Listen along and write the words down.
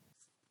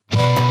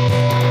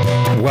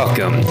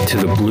Welcome to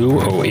the Blue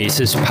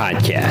Oasis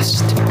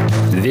podcast.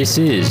 This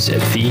is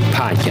the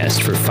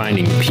podcast for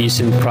finding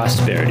peace and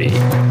prosperity,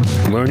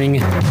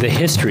 learning the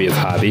history of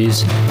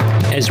hobbies,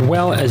 as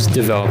well as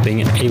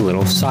developing a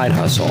little side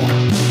hustle.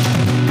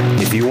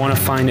 If you want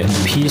to find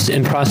peace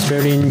and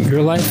prosperity in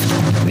your life,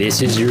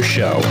 this is your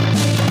show.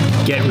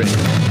 Get ready.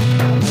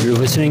 You're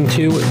listening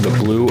to the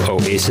Blue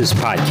Oasis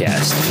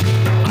podcast.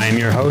 I am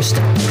your host,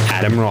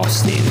 Adam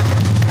Rothstein.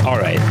 All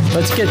right,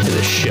 let's get to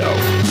the show.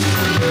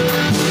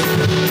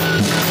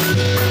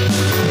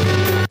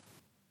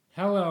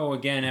 Hello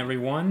again,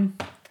 everyone.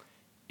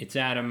 It's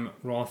Adam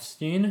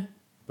Rothstein,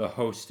 the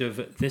host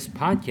of this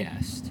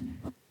podcast.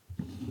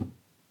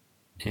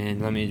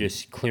 And let me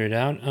just clear it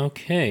out.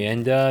 Okay,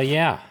 and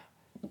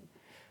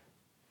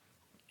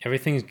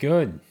everything's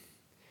good.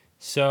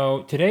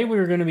 So today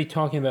we're going to be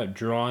talking about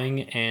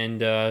drawing, and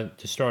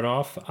to start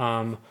off,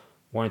 I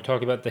want to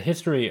talk about the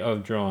history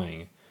of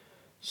drawing.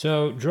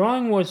 So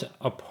drawing was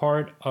a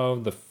part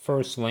of the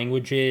first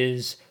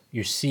languages.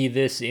 You see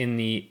this in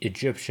the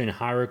Egyptian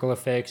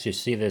hieroglyphics. You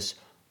see this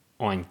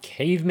on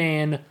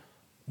caveman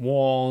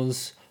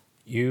walls.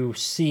 You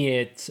see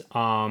it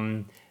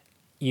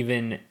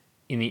even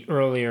in the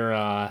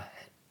earlier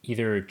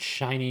either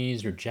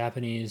Chinese or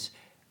Japanese.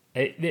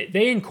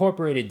 They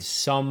incorporated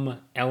some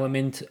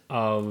element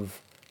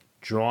of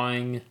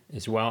drawing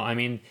as well. I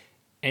mean,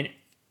 and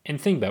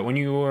think about it. When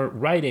you are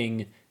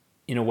writing,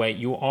 in a way,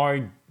 you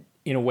are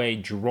in a way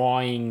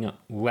drawing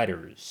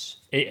letters.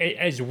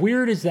 As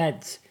weird as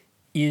that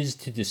is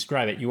to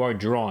describe it, you are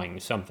drawing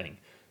something.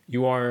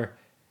 You're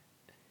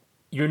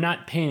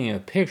not painting a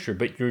picture,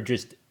 but you're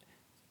just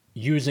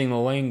using the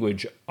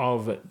language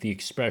of the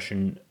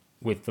expression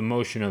with the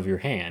motion of your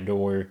hand,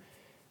 or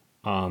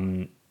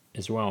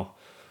as well.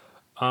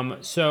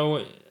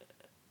 So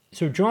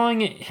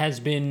drawing has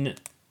been,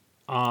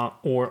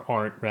 or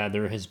art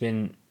rather, has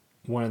been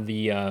one of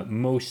the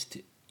most,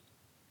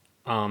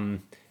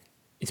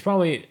 it's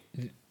probably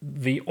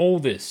the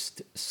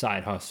oldest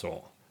side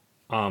hustle,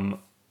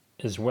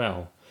 as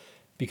well,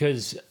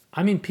 because,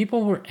 I mean,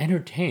 people were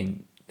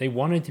entertained. They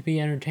wanted to be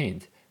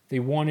entertained. They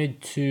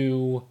wanted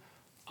to,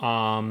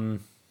 they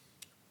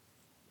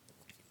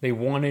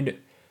wanted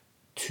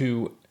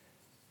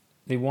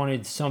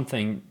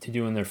something to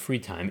do in their free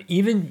time.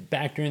 Even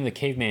back during the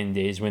caveman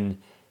days, when,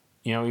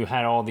 you know, you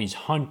had all these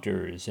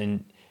hunters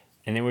and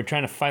they were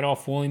trying to fight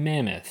off woolly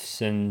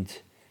mammoths and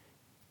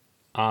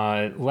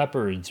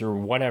leopards or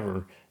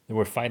whatever they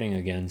were fighting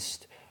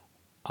against.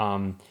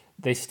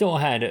 They still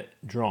had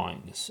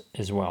drawings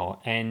as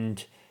well,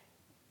 and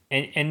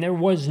there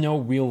was no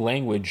real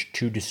language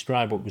to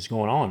describe what was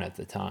going on at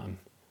the time.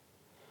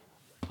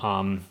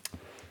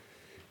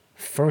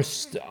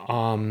 First,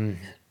 when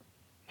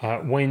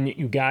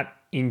you got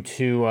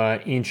into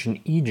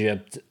ancient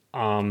Egypt,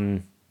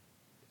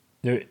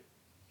 there,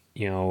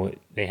 you know,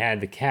 they had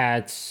the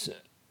cat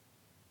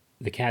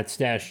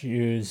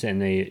statues,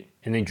 and they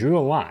drew a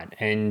lot,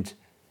 and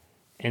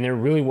there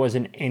really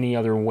wasn't any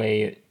other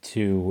way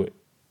to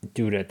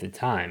do it at the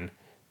time.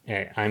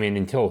 I mean,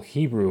 until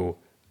Hebrew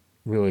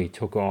really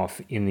took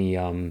off in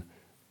the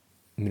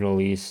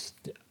Middle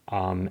East,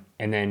 and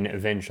then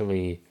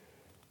eventually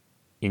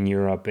in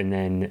Europe, and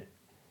then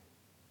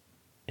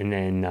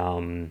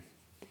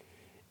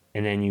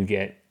you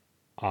get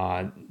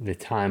the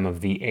time of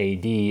the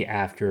AD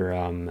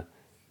after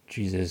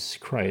Jesus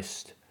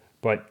Christ.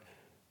 But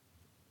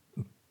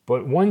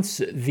once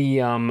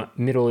the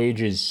Middle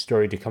Ages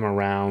started to come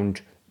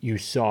around, you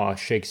saw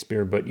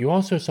Shakespeare, but you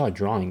also saw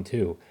drawing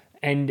too.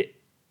 And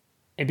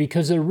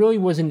because there really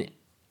wasn't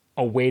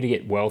a way to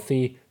get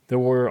wealthy, there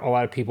were a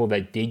lot of people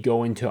that did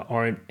go into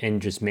art and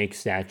just make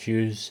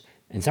statues.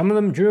 And some of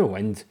them drew,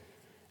 and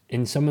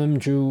some of them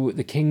drew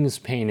the king's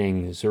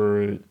paintings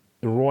or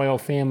the royal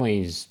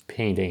family's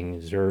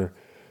paintings, or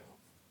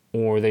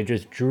they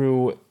just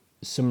drew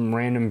some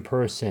random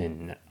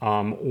person,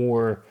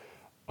 or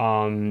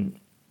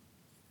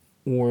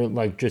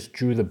like just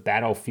drew the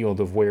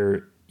battlefield of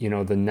where, you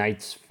know, the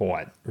knights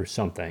fought or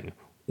something,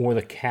 or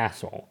the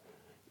castle.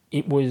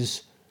 It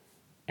was,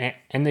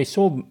 and they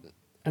sold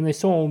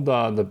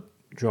the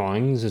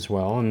drawings as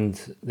well,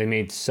 and they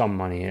made some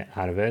money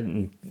out of it,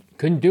 and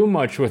couldn't do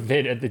much with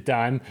it at the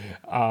time,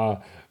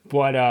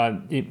 but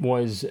it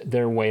was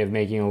their way of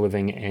making a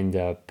living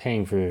and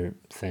paying for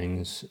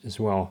things as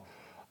well.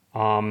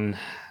 I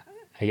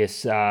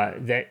guess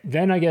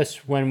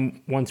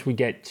once we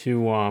get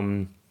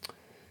to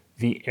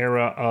the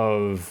era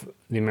of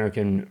the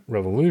American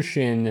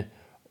Revolution,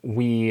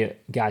 we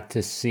got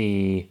to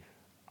see,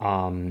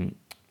 you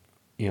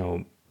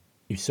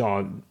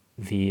saw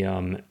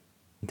the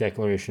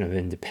Declaration of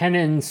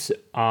Independence.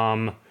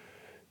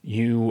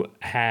 You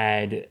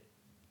had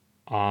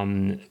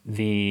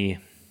the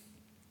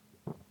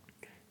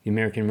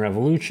American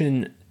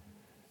Revolution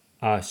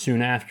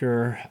soon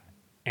after,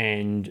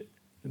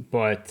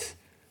 but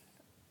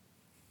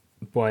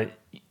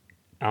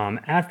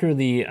after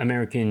the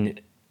American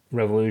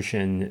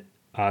Revolution,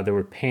 there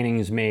were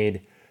paintings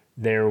made.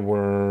 There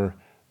were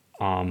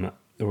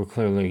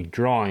clearly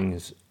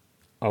drawings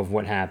of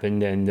what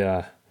happened,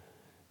 and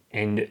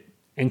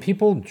and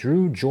people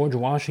drew George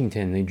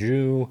Washington. They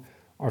drew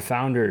our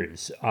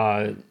founders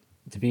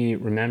to be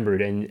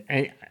remembered, and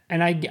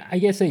I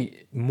guess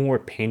they more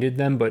painted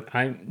them, but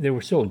they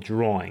were still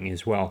drawing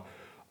as well,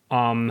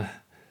 and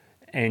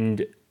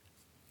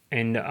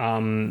and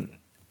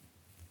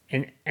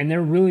and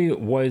there really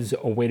was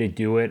a way to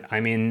do it. I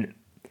mean,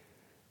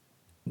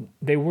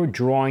 they were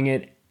drawing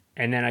it,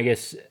 and then I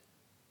guess,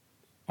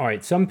 all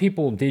right, some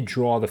people did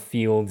draw the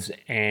fields,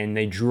 and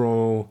they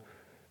drew,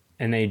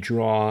 and they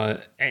draw.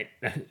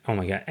 Oh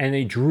my god! And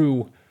they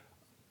drew.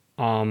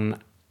 Oh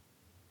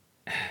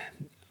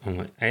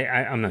my,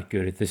 I'm not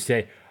good at this.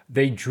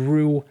 They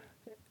drew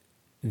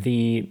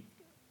the,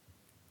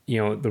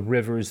 the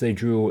rivers. They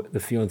drew the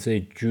fields. They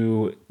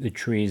drew the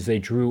trees. They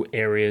drew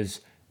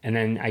areas, and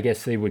then I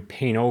guess they would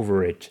paint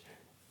over it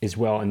as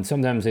well. And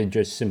sometimes they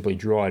just simply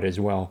draw it as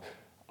well,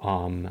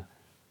 when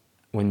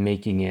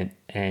making it,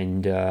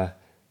 and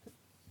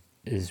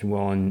as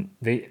well.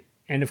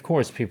 And of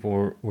course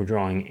people were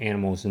drawing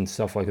animals and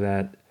stuff like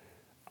that.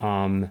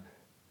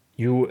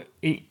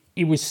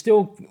 It was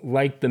still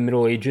like the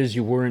Middle Ages.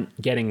 You weren't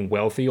getting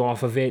wealthy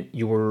off of it.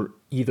 You were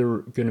either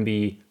going to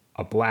be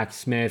a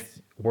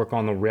blacksmith, work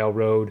on the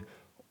railroad,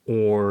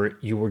 or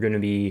you were going to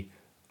be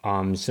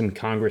some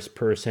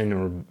congressperson,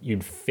 or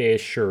you'd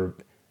fish or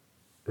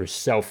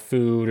sell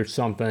food or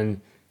something.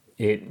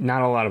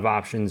 Not a lot of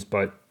options,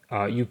 but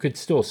you could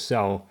still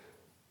sell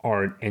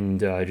art and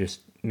just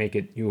make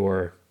it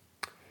your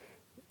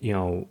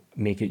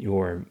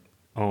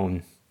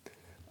own.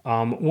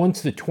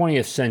 Once the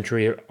 20th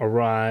century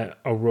arrived,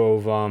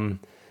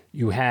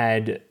 you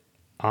had,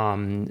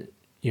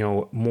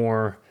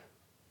 more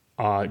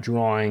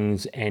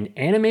drawings, and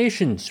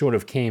animation sort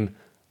of came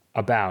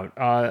about.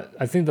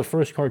 I think the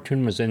first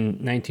cartoon was in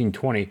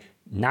 1920.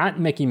 Not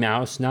Mickey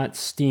Mouse, not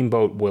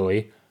Steamboat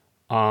Willie,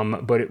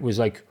 but it was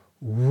like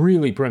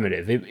really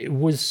primitive. It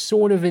was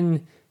sort of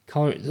in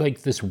color,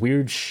 like this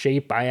weird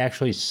shape. I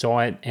actually saw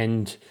it,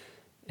 and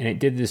it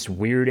did this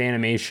weird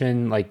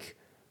animation, like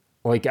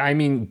I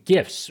mean,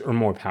 GIFs are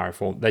more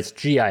powerful. That's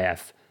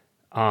GIF,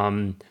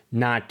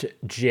 not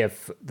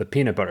Jif, the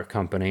peanut butter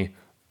company.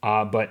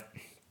 But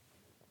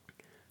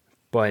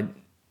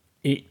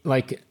it,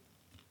 like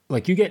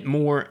you get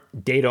more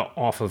data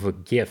off of a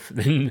GIF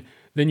than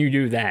you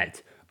do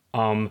that.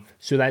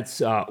 So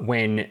that's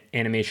when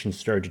animation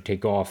started to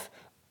take off.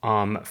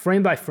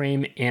 Frame by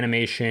frame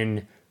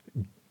animation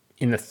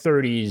in the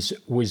 30s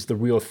was the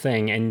real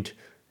thing, and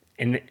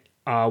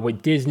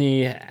what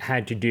Disney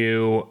had to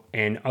do,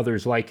 and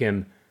others like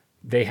him,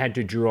 they had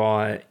to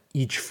draw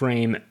each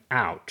frame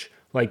out.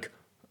 Like,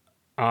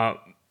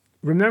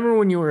 remember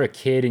when you were a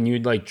kid and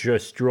you'd like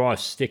just draw a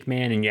stick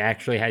man, and you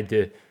actually had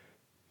to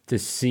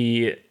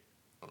see,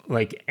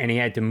 like, and he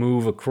had to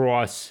move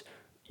across,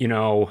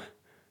 the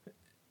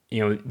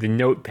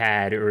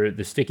notepad or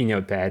the sticky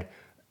notepad.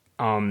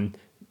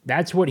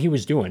 That's what he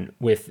was doing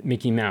with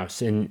Mickey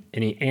Mouse, and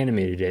he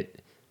animated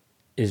it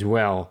as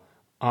well.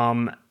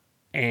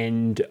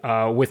 And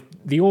with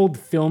the old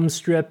film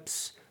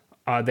strips,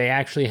 they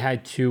actually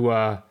had to.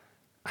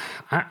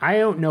 I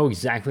don't know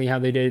exactly how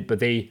they did it,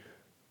 but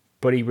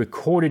he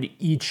recorded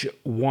each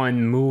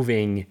one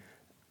moving,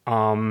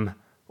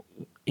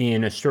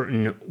 in a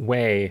certain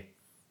way.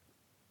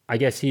 I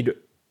guess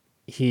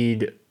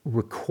he'd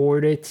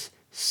record it,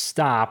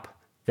 stop,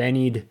 then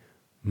he'd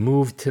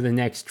move to the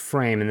next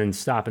frame, and then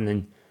stop, and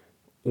then,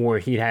 or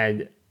he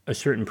had a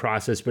certain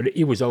process, but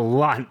it was a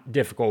lot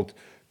difficult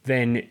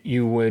than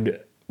you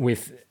would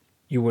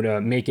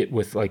make it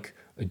with like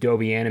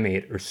Adobe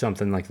Animate or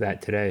something like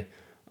that today.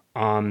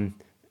 And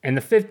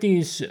the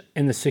 50s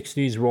and the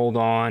 60s rolled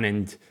on,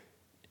 and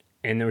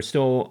there was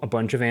still a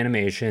bunch of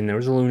animation. There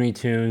was Looney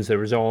Tunes. There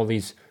was all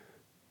these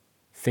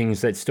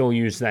things that still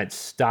use that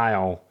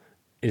style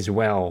as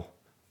well,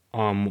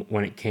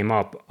 when it came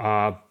up.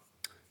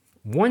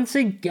 Once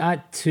it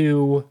got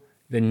to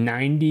the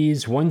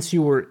 90s, once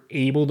you were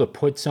able to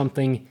put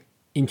something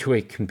into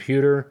a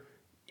computer,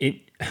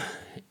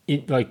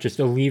 it like just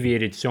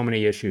alleviated so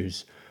many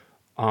issues.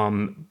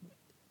 There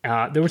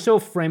was still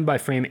frame by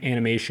frame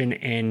animation,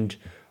 and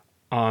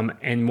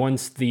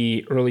once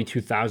the early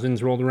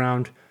 2000s rolled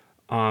around,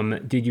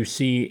 did you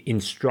see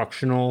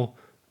instructional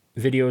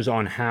videos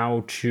on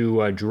how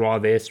to draw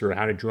this or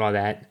how to draw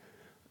that,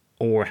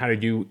 or how to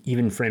do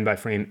even frame by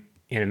frame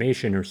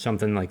animation or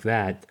something like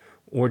that,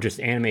 or just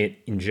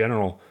animate in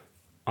general?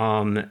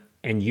 And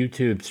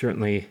YouTube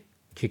certainly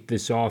kicked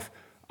this off.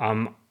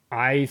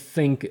 I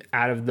think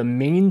out of the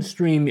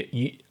mainstream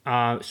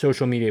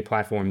social media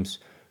platforms,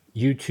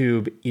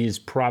 YouTube is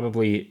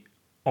probably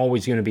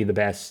always going to be the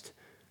best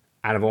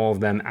out of all of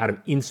them. Out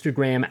of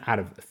Instagram, out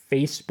of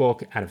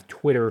Facebook, out of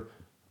Twitter,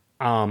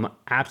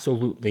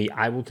 absolutely,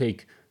 I will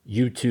take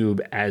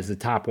YouTube as the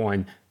top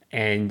one,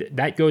 and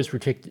that goes for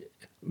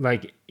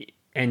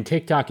and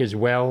TikTok as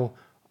well.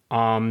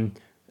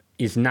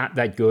 Is not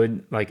that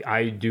good. Like,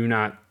 I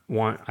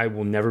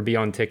will never be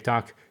on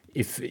TikTok.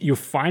 If you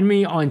find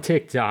me on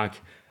TikTok,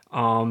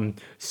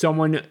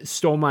 Someone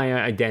stole my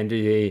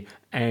identity,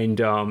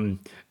 and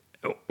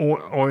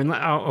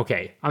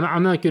okay,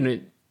 I'm not gonna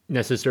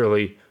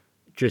necessarily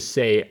just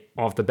say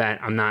off the bat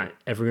I'm not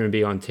ever gonna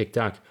be on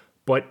TikTok,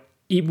 but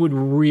it would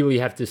really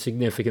have to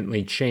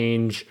significantly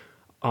change.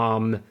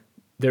 Um,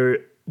 there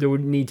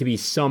would need to be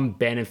some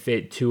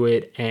benefit to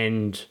it,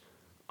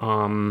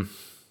 um,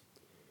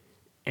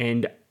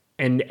 and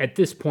and at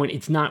this point,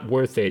 it's not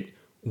worth it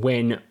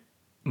when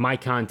my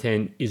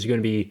content is going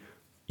to be,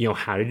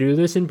 how to do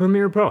this in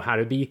Premiere Pro, how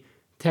to be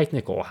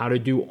technical, how to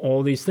do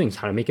all these things,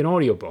 how to make an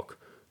audiobook,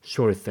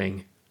 sort of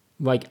thing.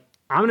 Like,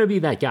 I'm going to be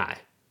that guy.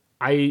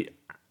 I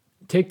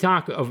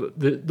TikTok of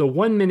the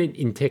 1 minute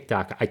in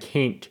TikTok, I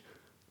can't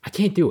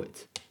do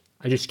it.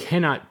 I just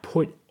cannot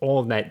put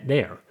all that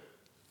there.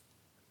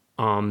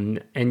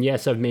 And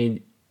yes, I've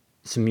made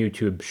some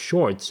YouTube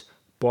shorts,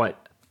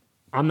 but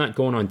I'm not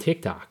going on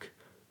TikTok.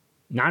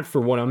 Not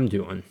for what I'm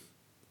doing,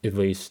 at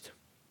least.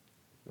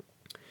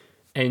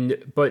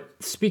 But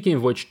speaking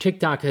of which,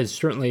 TikTok has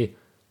certainly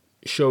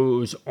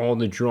shows all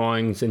the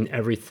drawings and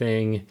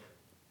everything,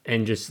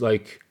 and just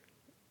like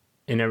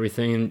and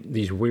everything,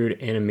 these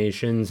weird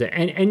animations,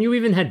 and you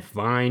even had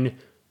Vine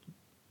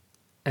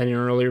at an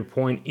earlier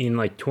point in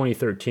like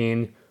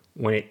 2013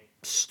 when it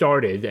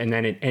started, and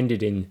then it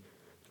ended in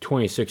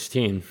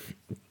 2016.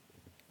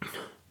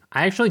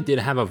 I actually did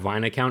have a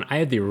Vine account. I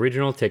had the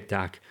original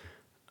TikTok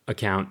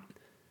account,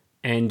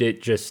 and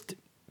it just,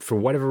 for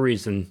whatever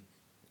reason,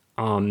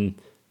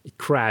 it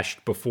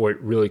crashed before it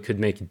really could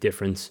make a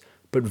difference.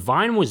 But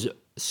Vine was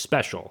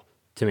special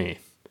to me.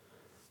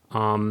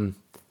 And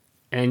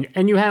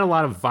you had a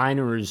lot of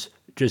Viners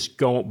just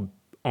go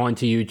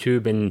onto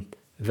YouTube and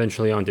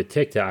eventually onto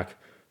TikTok.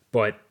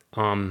 But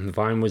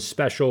Vine was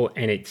special,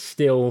 and it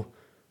still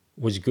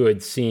was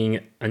good seeing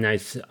a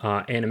nice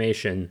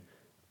animation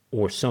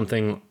or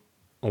something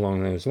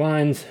along those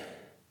lines.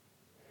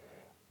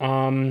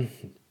 I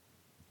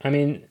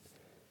mean,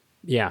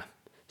 yeah.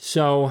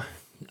 So,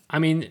 I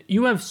mean,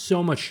 you have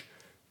so much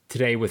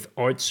today with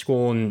art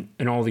school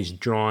and all these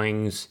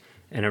drawings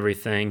and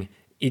everything.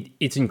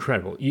 It's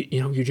incredible.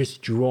 You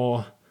just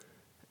draw.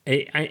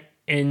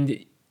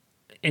 And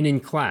in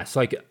class,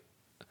 like,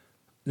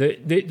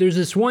 there's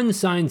this one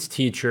science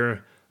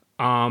teacher,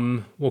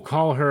 we'll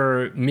call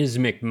her Ms.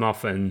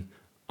 McMuffin.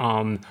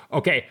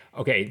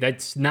 Okay,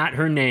 that's not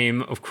her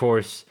name, of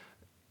course,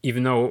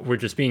 even though we're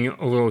just being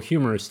a little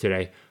humorous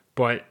today.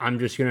 But I'm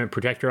just going to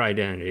protect her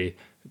identity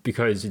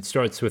because it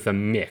starts with a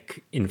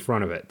Mick in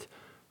front of it.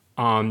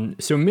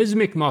 So Ms.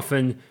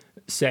 McMuffin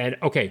said,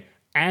 okay,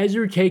 as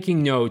you're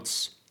taking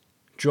notes,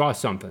 draw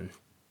something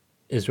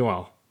as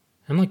well.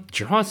 I'm like,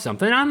 draw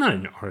something? I'm not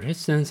an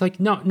artist. And it's like,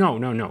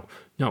 no.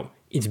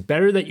 It's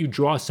better that you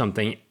draw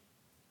something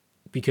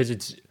because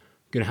it's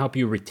going to help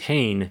you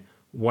retain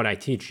what I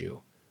teach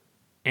you.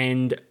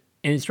 And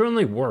it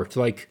certainly worked.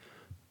 Like,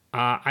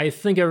 I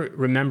think I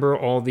remember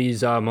all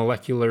these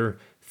molecular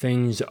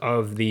things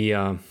of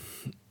the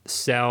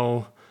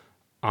cell,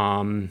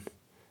 the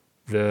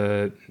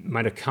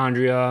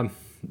mitochondria,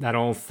 that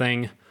whole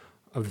thing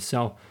of the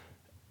cell.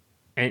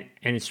 And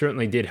it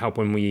certainly did help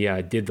when we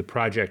did the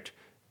project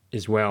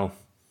as well.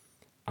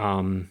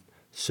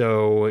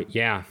 So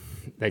yeah,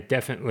 that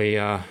definitely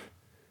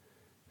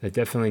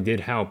did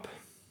help.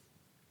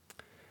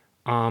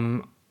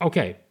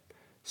 Okay,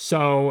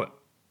 so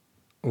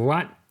a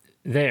lot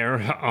there.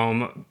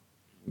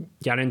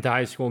 Got into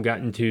high school, got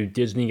into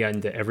Disney, got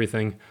into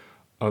everything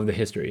of the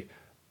history.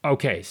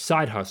 Okay,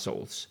 side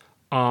hustles.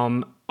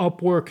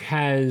 Upwork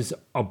has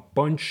a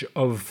bunch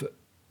of.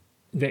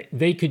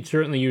 They could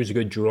certainly use a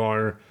good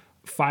drawer.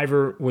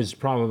 Fiverr was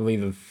probably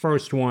the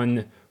first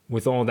one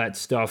with all that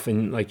stuff,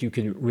 and like you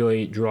could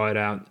really draw it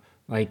out.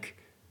 Like,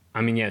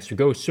 I mean, yes, so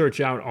go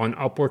search out on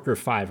Upwork or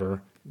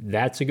Fiverr.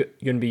 That's going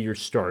to be your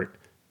start.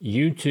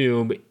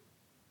 YouTube.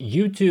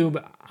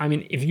 I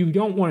mean, if you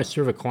don't want to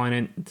serve a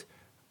client,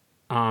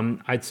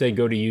 I'd say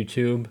go to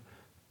YouTube.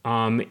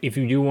 If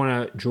you do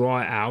want to draw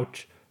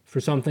out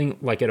for something,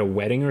 like at a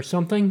wedding or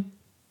something,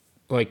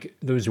 like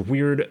those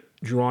weird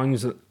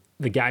drawings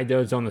the guy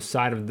does on the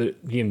side of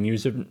the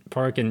amusement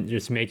park and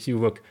just makes you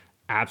look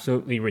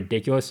absolutely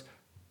ridiculous.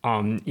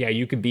 Yeah,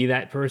 you could be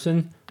that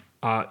person.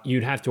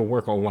 You'd have to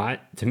work a lot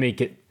to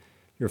make it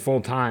your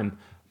full time,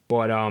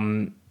 but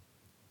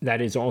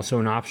that is also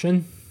an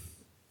option.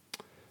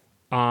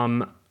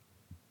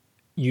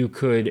 You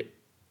could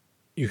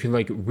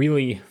like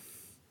really,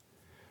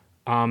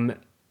 I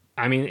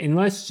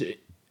mean,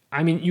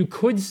 you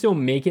could still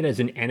make it as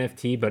an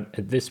NFT, but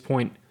at this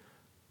point,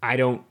 I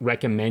don't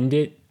recommend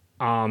it.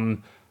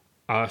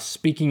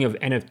 Speaking of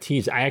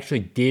NFTs, I actually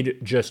did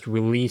just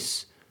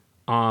release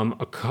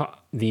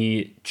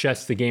the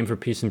Chess, the Game for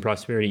Peace and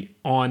Prosperity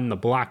on the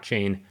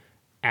blockchain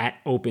at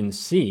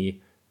OpenSea.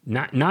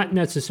 Not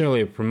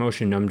necessarily a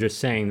promotion. I'm just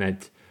saying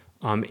that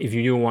if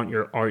you do want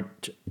your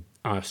art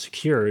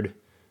secured,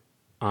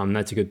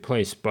 that's a good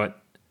place.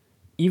 But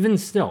even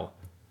still,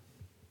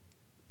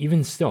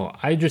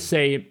 I just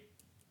say,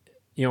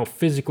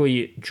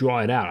 physically draw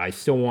it out. I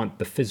still want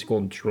the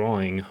physical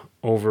drawing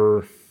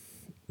over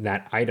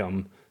that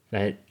item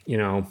that,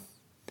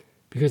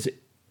 because,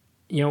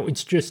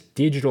 it's just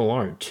digital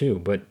art too,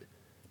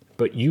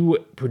 but you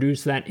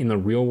produce that in the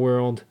real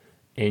world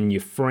and you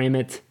frame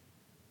it,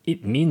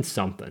 it means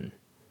something.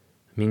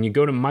 I mean, you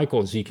go to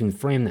Michael's, you can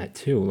frame that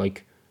too.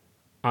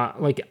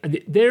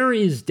 There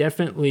is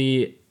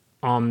definitely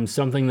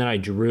something that I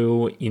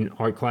drew in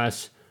art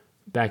class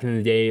back in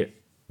the day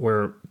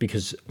where,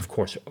 because of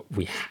course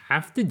we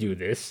have to do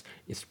this,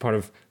 it's part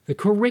of the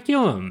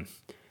curriculum.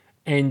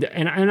 And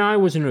I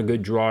wasn't a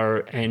good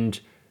drawer, and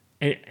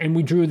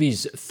we drew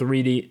this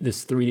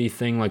 3D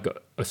thing, like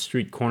a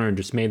street corner, and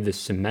just made this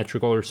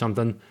symmetrical or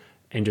something,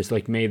 and just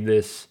like made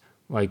this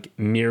like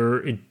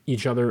mirror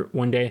each other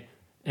one day.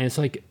 And it's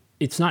like,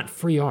 it's not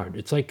free art.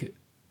 It's like,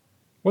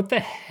 what the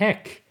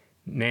heck,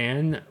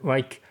 man?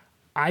 Like,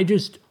 I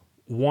just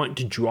want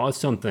to draw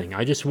something.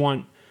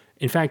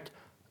 In fact,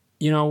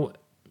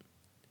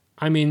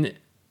 I mean,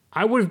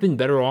 I would have been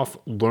better off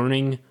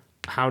learning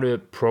how to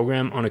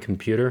program on a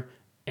computer.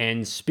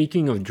 And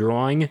speaking of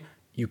drawing,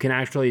 you can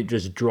actually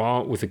just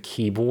draw with a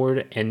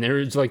keyboard. And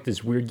there's like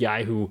this weird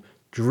guy who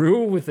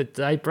drew with a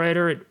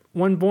typewriter at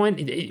one point.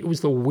 It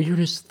was the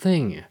weirdest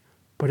thing,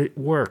 but it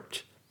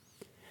worked.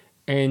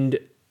 And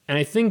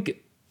I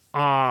think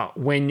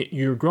when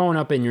you're growing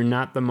up and you're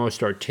not the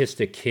most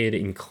artistic kid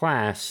in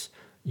class,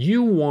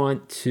 you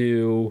want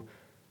to,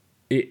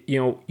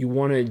 you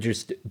want to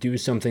just do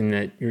something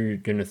that you're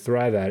going to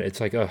thrive at.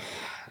 It's like, I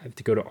have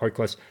to go to art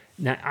class.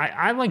 Now,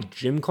 I like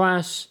gym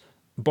class,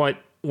 but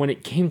when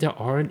it came to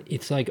art,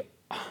 it's like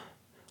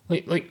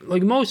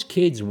most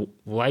kids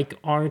like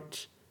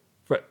art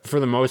for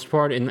the most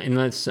part,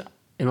 unless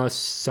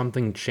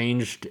something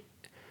changed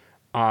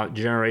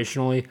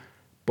generationally,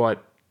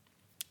 but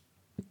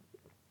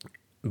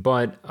I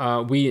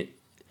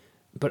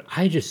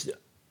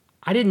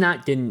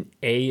didn't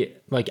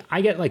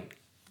I get like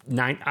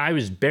 9. I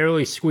was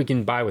barely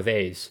squeaking by with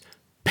A's,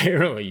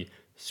 and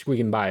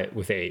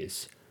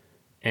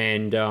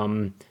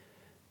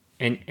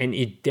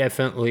it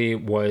definitely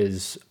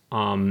was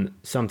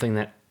something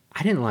that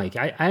I didn't like.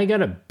 I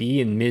got a B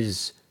in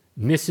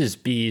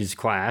Mrs. B's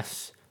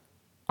class,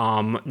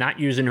 not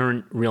using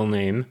her real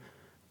name,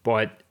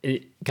 but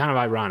kind of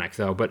ironic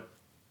though. But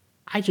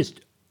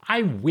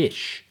I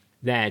wish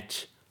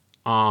that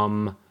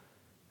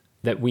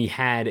that we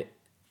had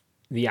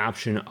the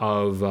option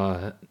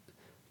of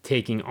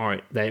taking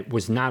art that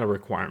was not a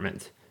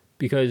requirement,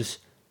 because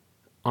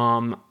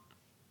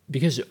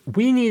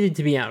we needed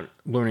to be out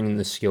learning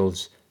the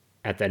skills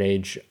at that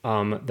age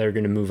that are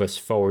going to move us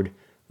forward,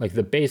 like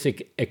the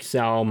basic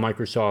Excel,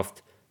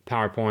 Microsoft,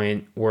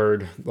 PowerPoint,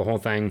 Word, the whole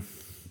thing.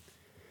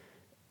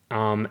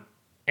 And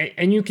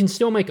you can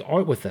still make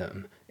art with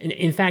them. And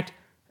in fact,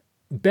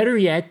 better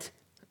yet,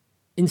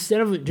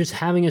 instead of just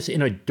having us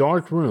in a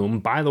dark room,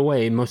 by the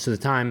way, most of the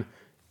time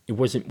it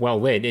wasn't well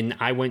lit, and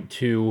I went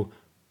to,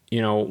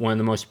 one of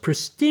the most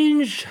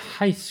prestige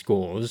high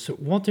schools,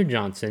 Walter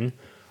Johnson.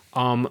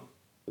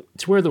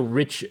 It's where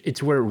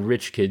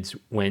rich kids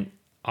went.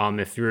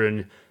 If you're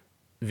in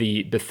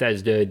the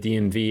Bethesda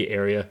DMV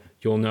area,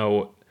 you'll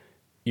know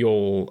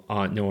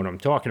what I'm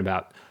talking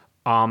about.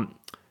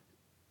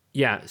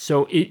 Yeah.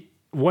 So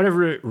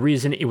whatever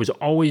reason, it was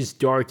always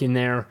dark in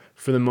there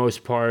for the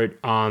most part.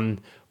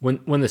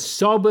 When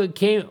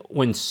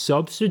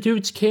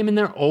substitutes came in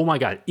there, oh my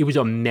God, it was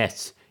a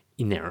mess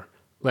in there.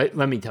 Let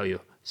me tell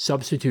you,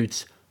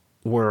 substitutes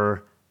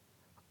were,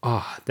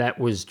 that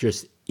was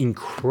just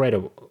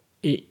incredible.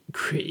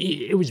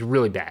 It was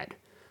really bad.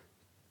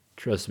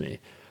 Trust me.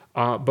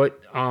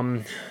 But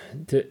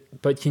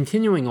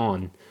continuing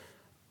on,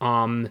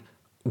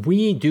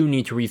 we do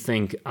need to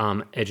rethink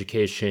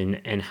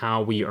education and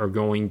how we are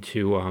going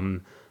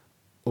to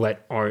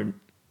let art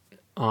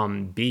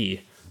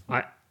be.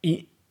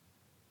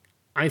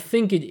 I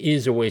think it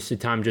is a waste of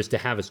time just to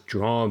have us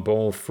draw a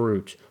bowl of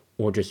fruit,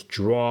 or just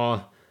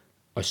draw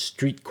a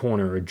street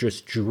corner, or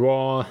just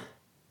draw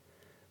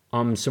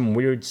some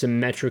weird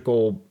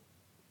symmetrical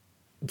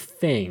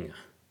thing.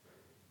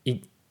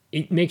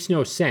 It makes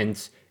no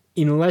sense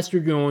unless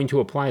you're going to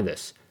apply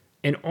this.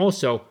 And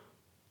also,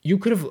 you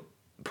could have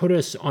put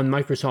us on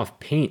Microsoft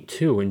Paint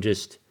too, and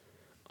just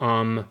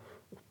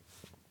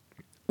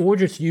or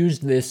just use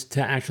this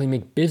to actually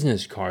make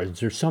business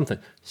cards or something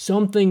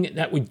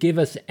that would give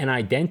us an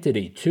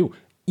identity too.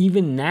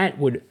 Even that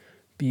would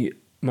be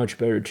much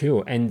better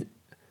too. And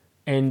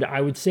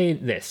I would say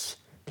this: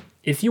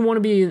 if you want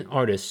to be an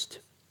artist,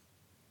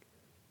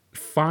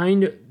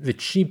 find the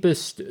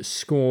cheapest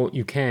school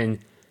you can,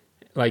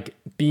 like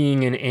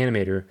being an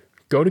animator.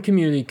 Go to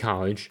community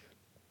college.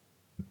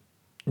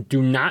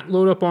 Do not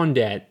load up on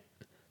debt,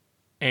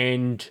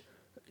 and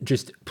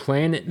just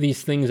plan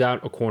these things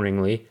out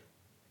accordingly.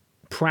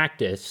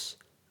 Practice.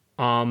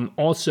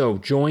 Also,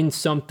 join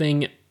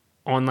something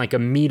on like a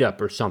meetup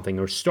or something,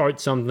 or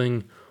start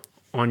something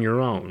on your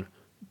own.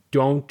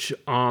 Don't,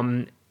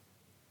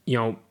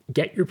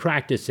 get your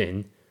practice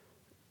in,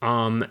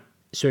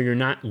 so you're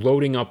not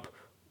loading up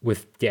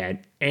with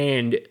debt.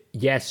 And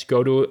yes,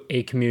 go to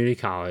a community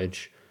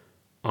college,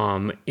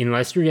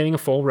 unless you're getting a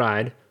full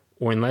ride.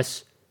 or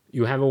unless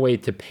you have a way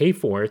to pay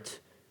for it,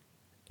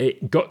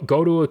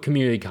 go to a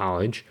community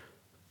college,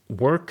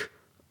 work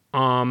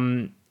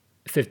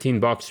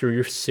 $15 or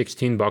your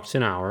 $16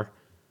 an hour,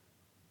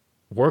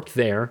 work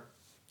there,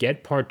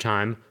 get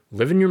part-time,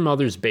 live in your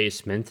mother's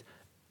basement,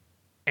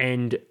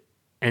 and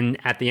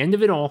at the end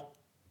of it all,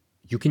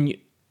 you can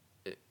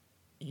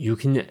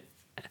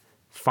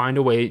find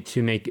a way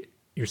to make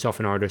yourself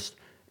an artist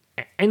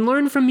and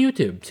learn from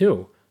YouTube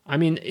too. I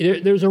mean,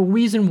 there's a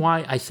reason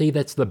why I say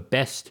that's the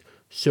best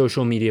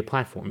social media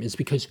platform, is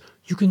because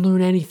you can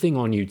learn anything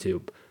on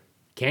YouTube.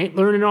 Can't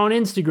learn it on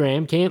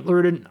Instagram, can't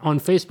learn it on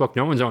Facebook.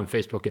 No one's on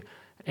Facebook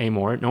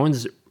anymore. No one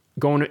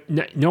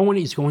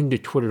is going to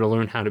Twitter to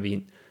learn how to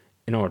be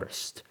an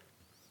artist.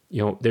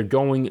 They're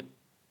going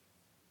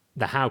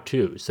the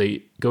how-tos.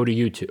 They go to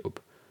YouTube.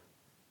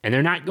 And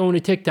they're not going to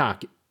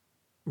TikTok,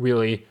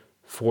 really,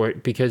 for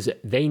it, because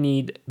they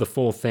need the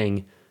full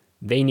thing.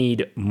 They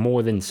need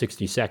more than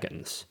 60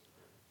 seconds.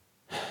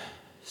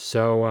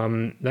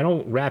 So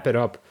that'll wrap it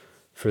up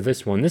for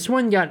this one. This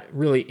one got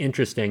really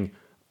interesting.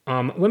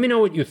 Let me know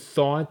what you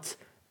thought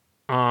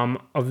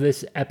of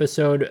this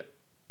episode,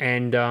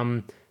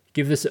 and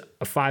give this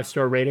a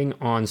 5-star rating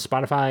on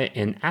Spotify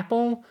and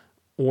Apple,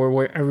 or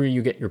wherever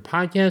you get your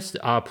podcast.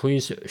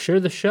 Please share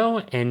the show,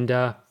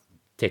 and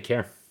take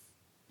care.